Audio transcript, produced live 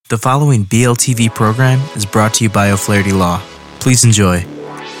The following BLTV program is brought to you by O'Flaherty Law. Please enjoy.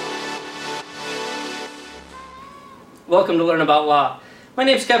 Welcome to Learn About Law. My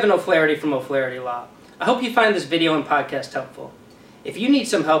name is Kevin O'Flaherty from O'Flaherty Law. I hope you find this video and podcast helpful. If you need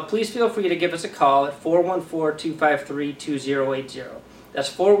some help, please feel free to give us a call at 414-253-2080.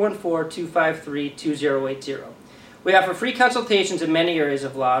 That's 414-253-2080. We offer free consultations in many areas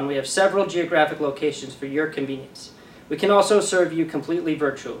of law, and we have several geographic locations for your convenience. We can also serve you completely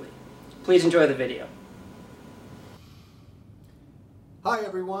virtually. Please enjoy the video. Hi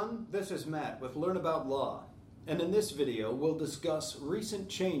everyone, this is Matt with Learn About Law, and in this video we'll discuss recent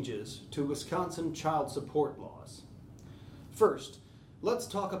changes to Wisconsin child support laws. First, let's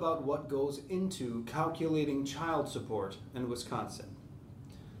talk about what goes into calculating child support in Wisconsin.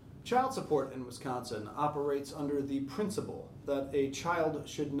 Child support in Wisconsin operates under the principle that a child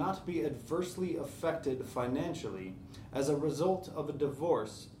should not be adversely affected financially as a result of a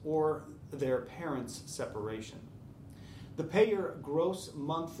divorce or their parents' separation. The payer gross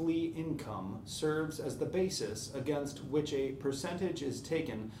monthly income serves as the basis against which a percentage is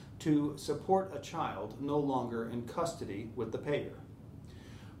taken to support a child no longer in custody with the payer.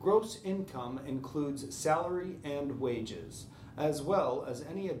 Gross income includes salary and wages, as well as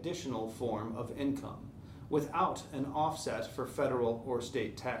any additional form of income, without an offset for federal or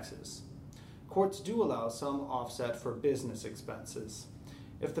state taxes. Courts do allow some offset for business expenses.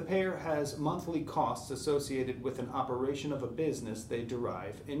 If the payer has monthly costs associated with an operation of a business they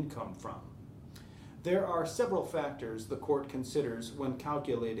derive income from. There are several factors the court considers when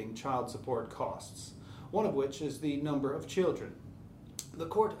calculating child support costs, one of which is the number of children. The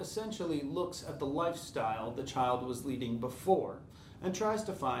court essentially looks at the lifestyle the child was leading before and tries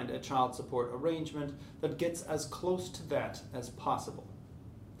to find a child support arrangement that gets as close to that as possible.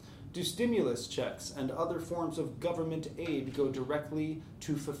 Do stimulus checks and other forms of government aid go directly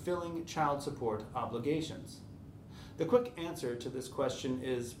to fulfilling child support obligations? The quick answer to this question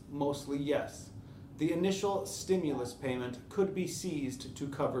is mostly yes. The initial stimulus payment could be seized to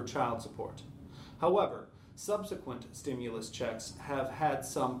cover child support. However, subsequent stimulus checks have had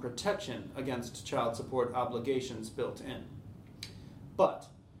some protection against child support obligations built in. But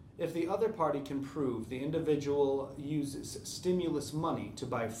if the other party can prove the individual uses stimulus money to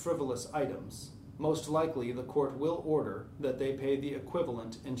buy frivolous items, most likely the court will order that they pay the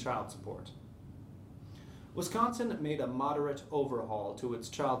equivalent in child support. Wisconsin made a moderate overhaul to its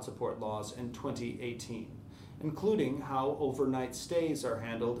child support laws in 2018, including how overnight stays are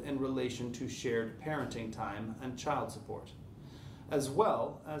handled in relation to shared parenting time and child support, as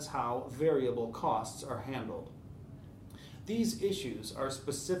well as how variable costs are handled. These issues are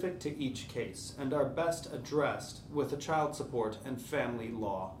specific to each case and are best addressed with a child support and family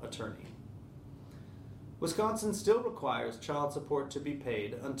law attorney. Wisconsin still requires child support to be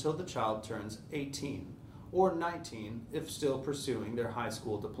paid until the child turns 18, or 19 if still pursuing their high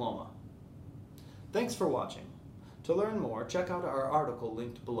school diploma. Thanks for watching. To learn more, check out our article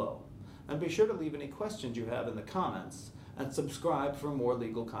linked below, and be sure to leave any questions you have in the comments, and subscribe for more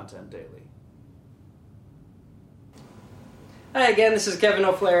legal content daily. Hi again, this is Kevin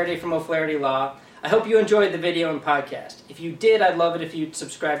O'Flaherty from O'Flaherty Law. I hope you enjoyed the video and podcast. If you did, I'd love it if you'd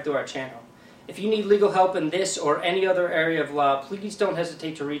subscribe to our channel. If you need legal help in this or any other area of law, please don't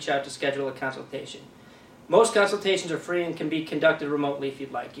hesitate to reach out to schedule a consultation. Most consultations are free and can be conducted remotely if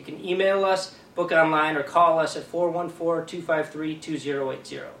you'd like. You can email us, book online, or call us at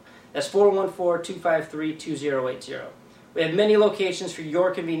 414-253-2080. That's 414-253-2080. We have many locations for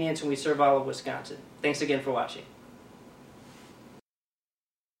your convenience, and we serve all of Wisconsin. Thanks again for watching.